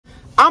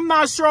I'm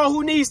not sure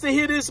who needs to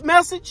hear this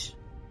message,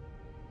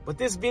 but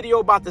this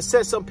video about to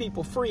set some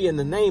people free in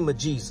the name of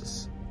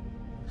Jesus.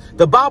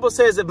 The Bible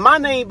says, if my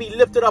name be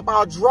lifted up,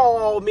 I'll draw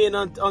all men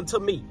unto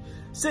me.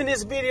 Send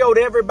this video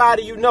to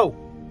everybody you know.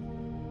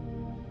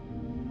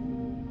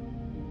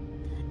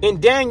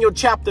 In Daniel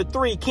chapter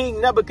 3,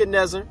 King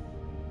Nebuchadnezzar,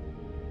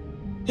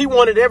 he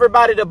wanted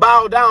everybody to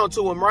bow down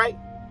to him, right?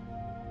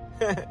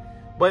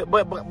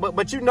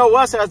 But you know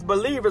us as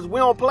believers, we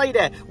don't play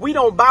that. We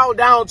don't bow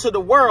down to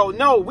the world.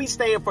 No, we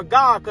stand for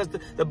God, because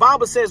the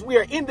Bible says we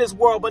are in this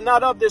world, but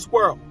not of this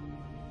world.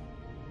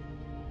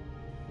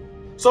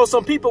 So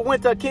some people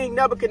went to King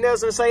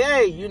Nebuchadnezzar and say,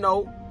 hey, you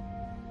know,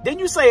 didn't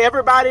you say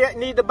everybody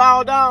need to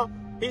bow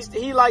down?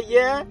 He like,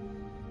 yeah.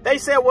 They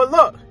said, well,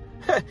 look,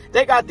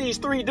 they got these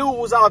 3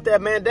 dudes out there,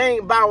 man. They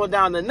ain't bowing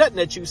down to nothing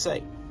that you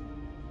say.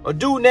 A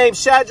dude named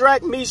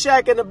Shadrach,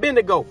 Meshach, and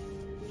Abednego.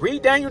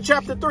 Read Daniel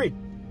chapter 3.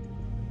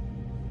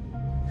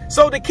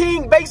 So the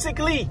king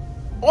basically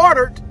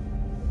ordered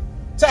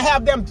to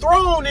have them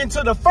thrown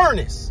into the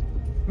furnace,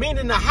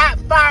 meaning the hot,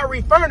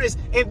 fiery furnace.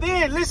 And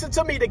then, listen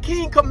to me, the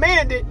king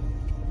commanded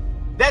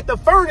that the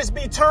furnace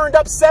be turned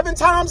up 7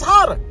 times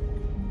hotter.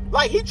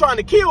 Like he trying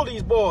to kill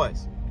these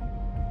boys.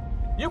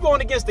 You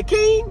going against the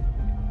king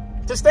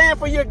to stand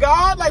for your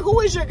God? Like, who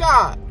is your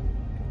God?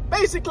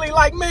 Basically,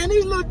 like, man,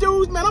 these little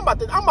dudes, man, I'm about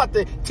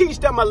to teach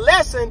them a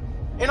lesson,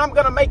 and I'm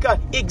going to make an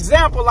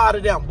example out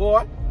of them,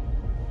 boy.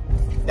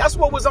 That's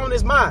what was on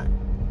his mind.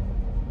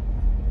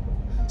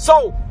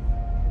 So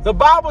the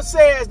Bible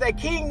says that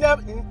King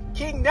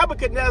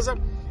Nebuchadnezzar,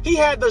 he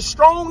had the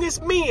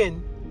strongest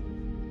men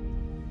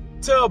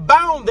to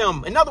bound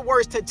them. In other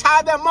words, to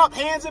tie them up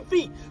hands and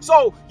feet.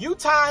 So you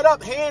tied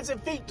up hands and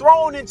feet,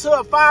 thrown into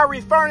a fiery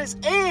furnace,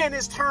 and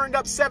it's turned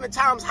up 7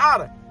 times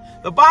hotter.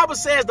 The Bible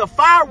says the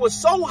fire was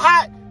so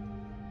hot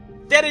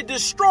that it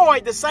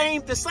destroyed the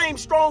same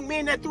strong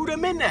men that threw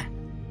them in there.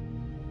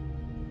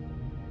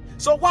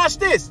 So watch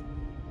this.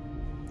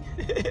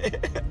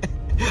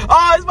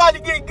 Oh, it's about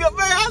to get good,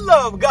 man. I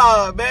love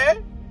God,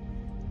 man.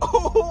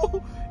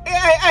 Oh,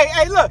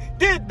 hey, look.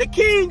 The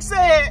king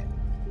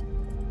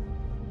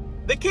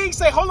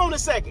said, hold on a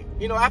second.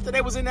 You know, after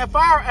they was in that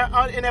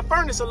fire, in that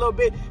furnace a little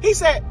bit, he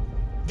said,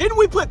 didn't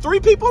we put 3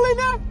 people in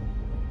there?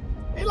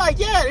 They like,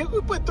 yeah, we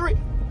put 3.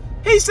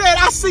 He said,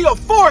 I see a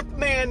 4th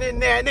man in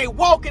there, and they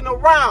walking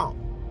around.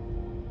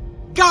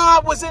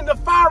 God was in the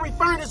fiery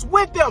furnace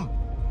with them.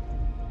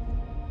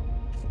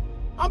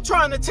 I'm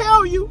trying to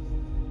tell you.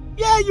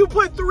 Yeah, you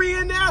put 3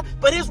 in there,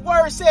 but his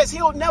word says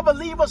he'll never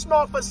leave us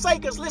nor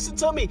forsake us. Listen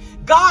to me.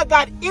 God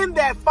got in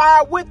that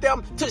fire with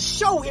them to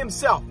show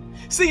himself.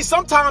 See,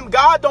 sometimes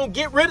God don't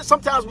get rid of,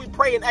 sometimes we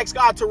pray and ask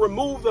God to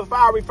remove the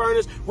fiery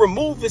furnace,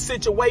 remove the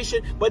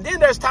situation. But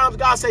then there's times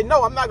God say,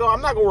 no, I'm not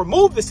going to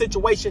remove the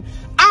situation.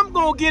 I'm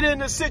going to get in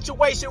the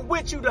situation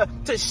with you to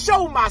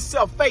show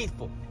myself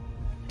faithful.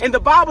 And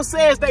the Bible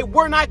says they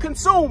were not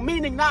consumed,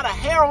 meaning not a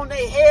hair on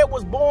their head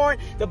was born.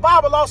 The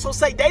Bible also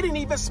say they didn't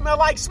even smell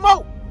like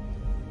smoke.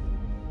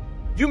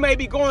 You may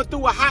be going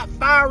through a hot,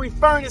 fiery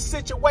furnace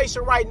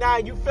situation right now,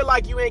 and you feel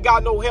like you ain't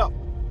got no help.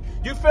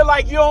 You feel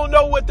like you don't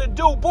know what to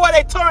do. Boy,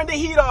 they turn the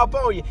heat up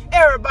on you.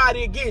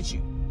 Everybody against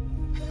you.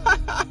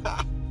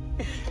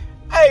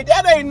 Hey,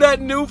 that ain't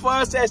nothing new for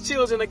us as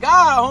children of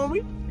God,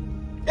 homie.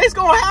 It's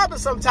going to happen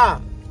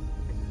sometime.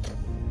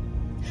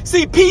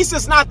 See, peace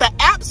is not the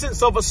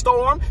absence of a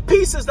storm.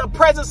 Peace is the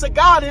presence of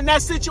God in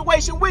that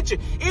situation with you.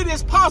 It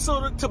is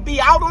possible to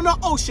be out on the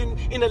ocean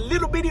in a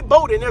little bitty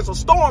boat and there's a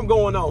storm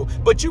going on,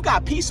 but you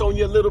got peace on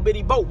your little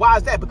bitty boat. Why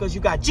is that? Because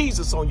you got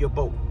Jesus on your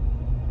boat.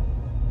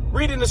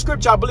 Reading the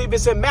scripture, I believe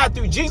it's in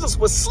Matthew. Jesus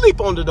was asleep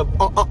on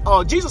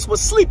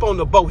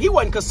the boat. He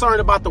wasn't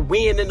concerned about the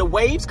wind and the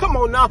waves. Come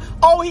on now.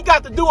 All he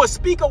got to do is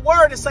speak a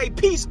word and say,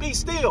 peace, be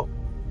still.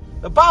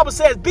 The Bible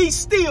says, be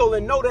still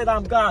and know that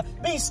I'm God.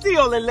 Be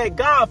still and let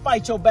God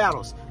fight your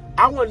battles.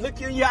 I want to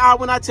look you in your eye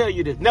when I tell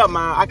you this. Never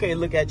mind, I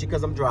can't look at you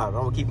because I'm driving.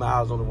 I'm going to keep my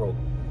eyes on the road.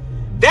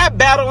 That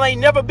battle ain't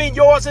never been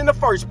yours in the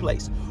first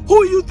place.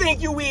 Who you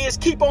think you is,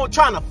 keep on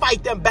trying to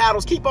fight them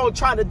battles. Keep on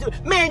trying to do.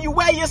 Man, you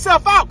wear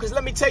yourself out, because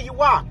let me tell you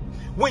why.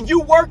 When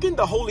you working,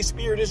 the Holy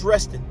Spirit is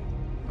resting.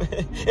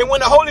 And when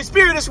the Holy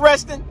Spirit is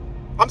resting,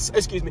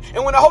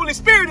 and when the Holy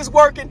Spirit is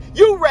working,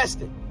 you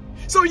resting.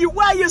 So you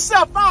wear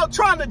yourself out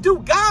trying to do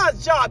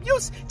God's job. You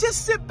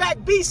just sit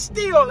back, be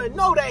still, and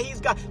know that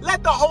he's God.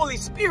 Let the Holy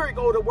Spirit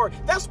go to work.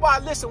 That's why,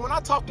 listen, when I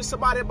talk to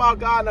somebody about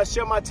God and I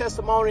share my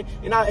testimony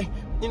and I,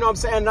 you know what I'm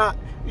saying, not,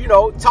 you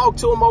know, talk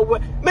to them over,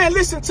 man,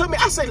 listen to me.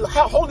 I say,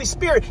 Holy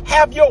Spirit,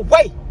 have your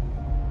way.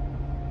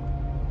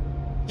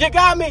 You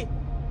got me?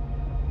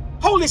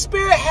 Holy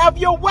Spirit, have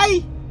your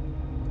way.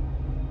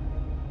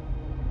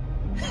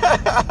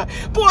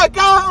 Boy,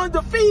 God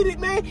undefeated,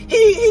 man.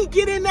 He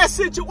get in that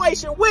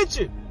situation with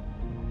you.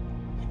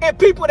 And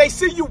people, they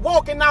see you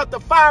walking out the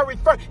fiery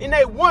furnace and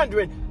they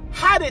wondering,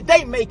 how did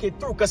they make it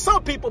through? Because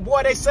some people,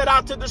 boy, they set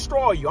out to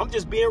destroy you. I'm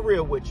just being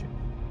real with you.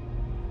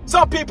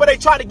 Some people, they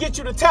try to get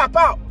you to tap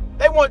out.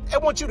 They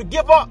want you to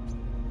give up.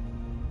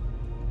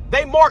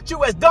 They marked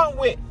you as done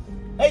with.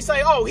 They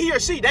say, oh, he or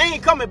she, they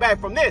ain't coming back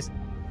from this.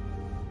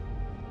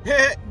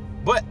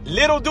 But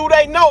little do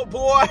they know,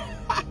 boy.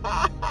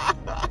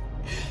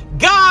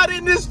 God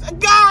in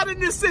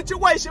this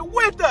situation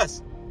with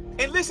us.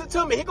 And listen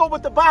to me. Here go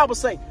what the Bible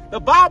say. The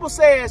Bible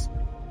says,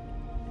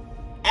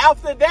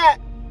 after that,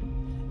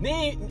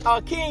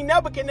 King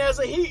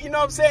Nebuchadnezzar, you know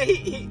what I'm saying?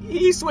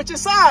 He switching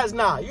sides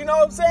now. You know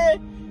what I'm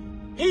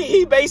saying?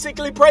 He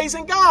basically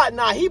praising God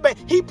now.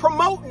 He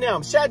promoting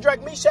them.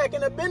 Shadrach, Meshach,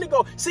 and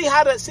Abednego. See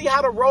how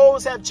the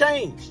roles have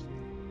changed.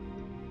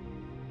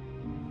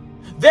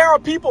 There are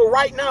people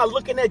right now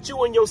looking at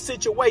you in your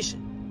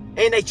situation,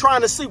 and they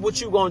trying to see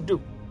what you're going to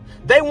do.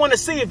 They want to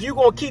see if you're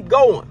going to keep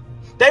going.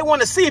 They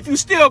want to see if you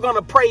still going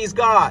to praise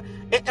God.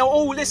 And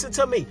oh, listen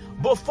to me.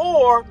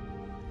 Before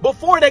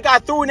they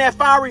got through in that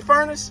fiery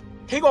furnace,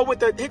 he go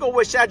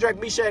with Shadrach,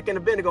 Meshach, and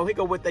Abednego. He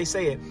go what they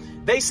said.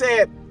 They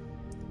said,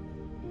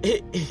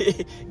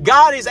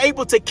 God is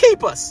able to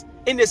keep us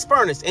in this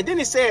furnace. And then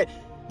he said,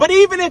 but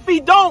even if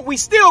he don't, we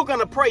still going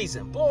to praise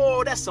him.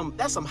 Boy, that's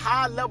some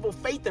high level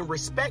faith and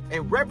respect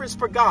and reverence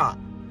for God.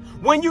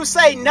 When you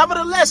say,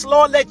 nevertheless,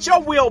 Lord, let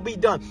your will be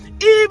done.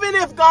 Even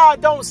if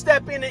God don't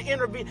step in and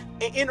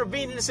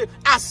intervene in this,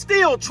 I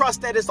still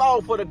trust that it's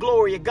all for the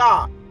glory of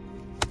God.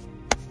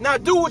 Now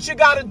do what you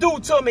got to do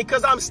to me,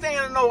 because I'm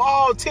standing on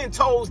all 10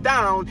 toes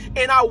down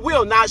and I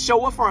will not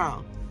show a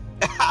frown.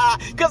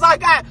 Because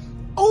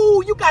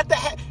you got to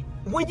have,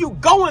 when you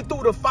going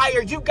through the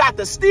fire, you got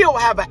to still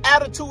have an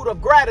attitude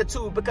of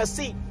gratitude, because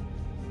see,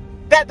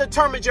 that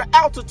determines your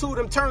altitude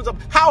in terms of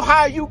how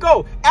high you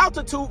go.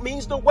 Altitude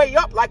means the way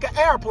up, like an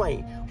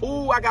airplane.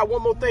 Ooh, I got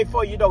one more thing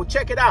for you though.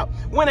 Check it out.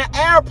 When an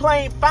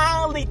airplane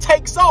finally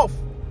takes off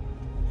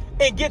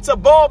and gets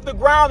above the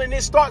ground and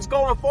it starts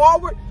going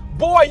forward,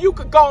 boy, you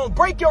could go and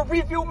break your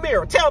rearview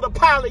mirror. Tell the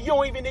pilot you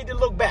don't even need to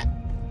look back.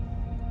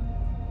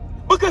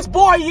 Because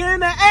boy, you're in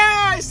the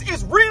air.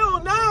 It's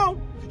real now.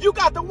 You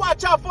got to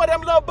watch out for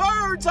them little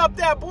birds up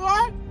there,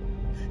 boy.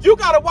 You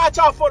got to watch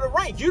out for the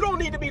rain. You don't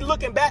need to be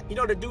looking back. You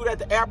know the dude at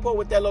the airport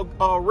with that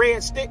little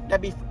red stick?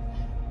 That be,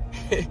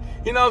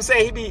 you know what I'm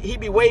saying? He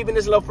be waving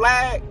his little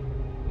flag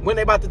when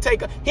they about to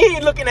take off. He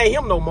ain't looking at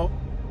him no more.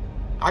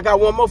 I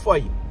got one more for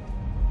you.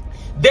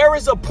 There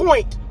is a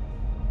point.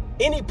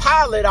 Any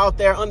pilot out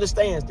there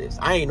understands this.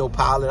 I ain't no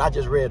pilot. I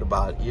just read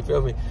about it. You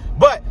feel me?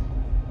 But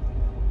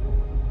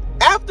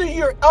after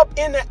you're up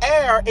in the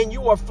air and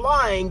you are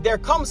flying, there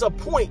comes a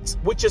point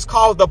which is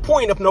called the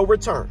point of no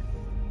return.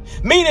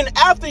 Meaning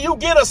after you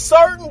get a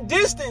certain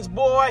distance,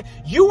 boy,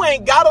 you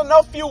ain't got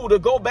enough fuel to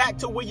go back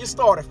to where you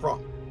started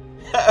from.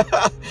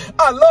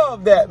 I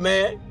love that,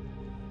 man.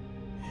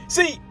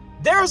 See,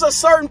 there's a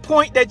certain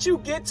point that you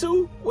get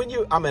to when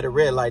I'm at a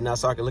red light now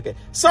so I can look at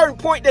certain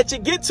point that you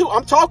get to.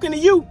 I'm talking to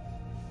you.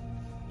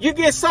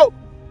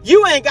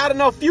 You ain't got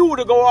enough fuel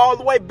to go all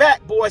the way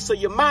back, boy. So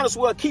you might as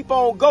well keep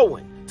on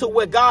going to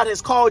where God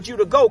has called you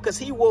to go, because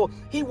he will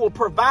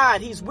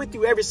provide. He's with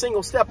you every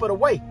single step of the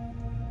way.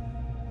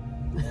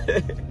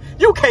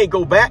 You can't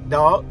go back,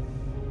 dog.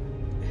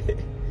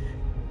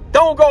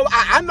 Don't go.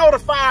 I know the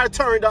fire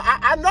turned up.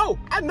 I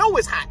know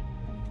it's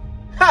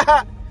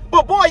hot.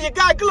 But boy, you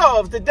got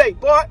gloves today,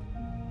 boy.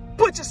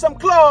 Put you some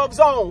gloves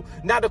on.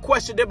 Now the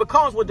question that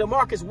becomes with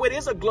DeMarcus, what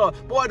is a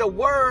glove? Boy,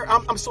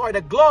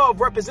 the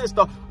glove represents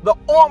the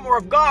armor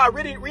of God.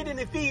 Reading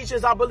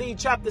Ephesians, I believe,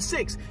 chapter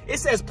 6. It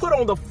says, put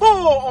on the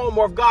full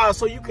armor of God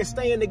so you can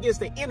stand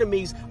against the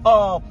enemies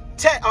of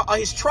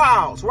his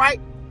trials, right?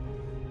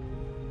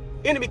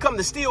 Enemy come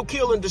to steal,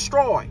 kill, and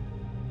destroy.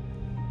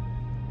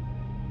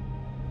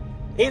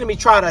 Enemy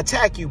try to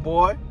attack you,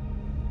 boy.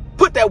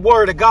 Put that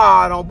word of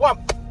God on. Boy,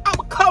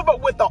 I'm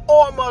covered with the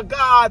armor of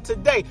God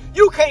today.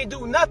 You can't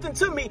do nothing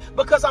to me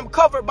because I'm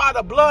covered by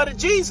the blood of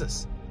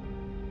Jesus.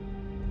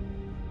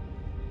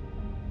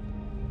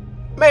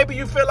 Maybe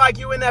you feel like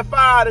you in that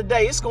fire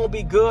today. It's going to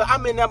be good.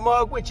 I'm in that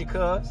mug with you,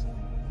 cuz.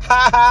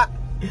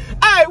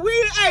 Hey, we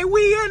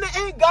in it,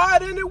 ain't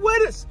God in it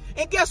with us.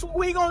 And guess what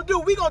we gonna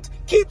do? We gonna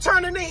keep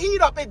turning the heat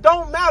up. It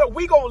don't matter.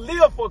 We gonna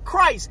live for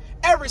Christ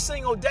every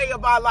single day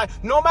of our life.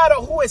 No matter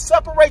who it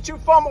separates you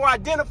from or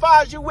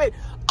identifies you with,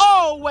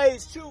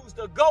 always choose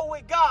to go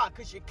with God,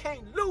 because you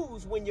can't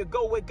lose when you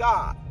go with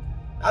God.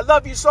 I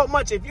love you so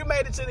much. If you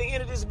made it to the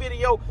end of this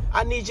video,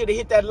 I need you to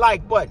hit that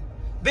like button.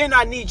 Then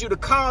I need you to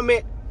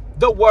comment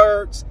the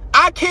words,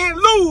 I can't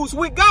lose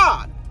with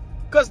God.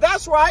 Because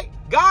that's right.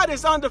 God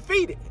is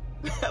undefeated.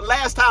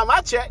 Last time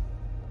I checked.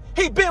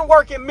 He been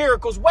working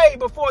miracles way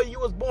before you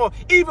was born.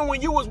 Even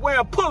when you was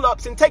wearing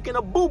pull-ups and taking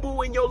a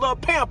boo-boo in your little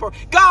pamper,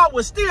 God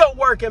was still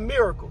working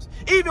miracles.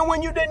 Even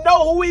when you didn't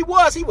know who he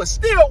was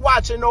still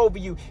watching over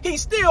you. He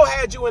still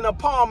had you in the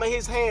palm of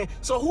his hand.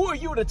 So who are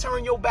you to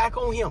turn your back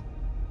on him?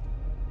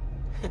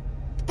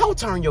 Don't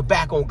turn your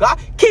back on God.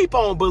 Keep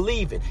on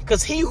believing,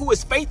 because he who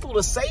is faithful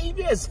to save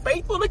you is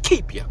faithful to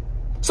keep you.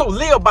 So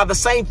live by the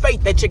same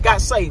faith that you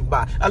got saved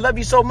by. I love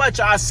you so much.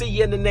 I'll see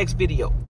you in the next video.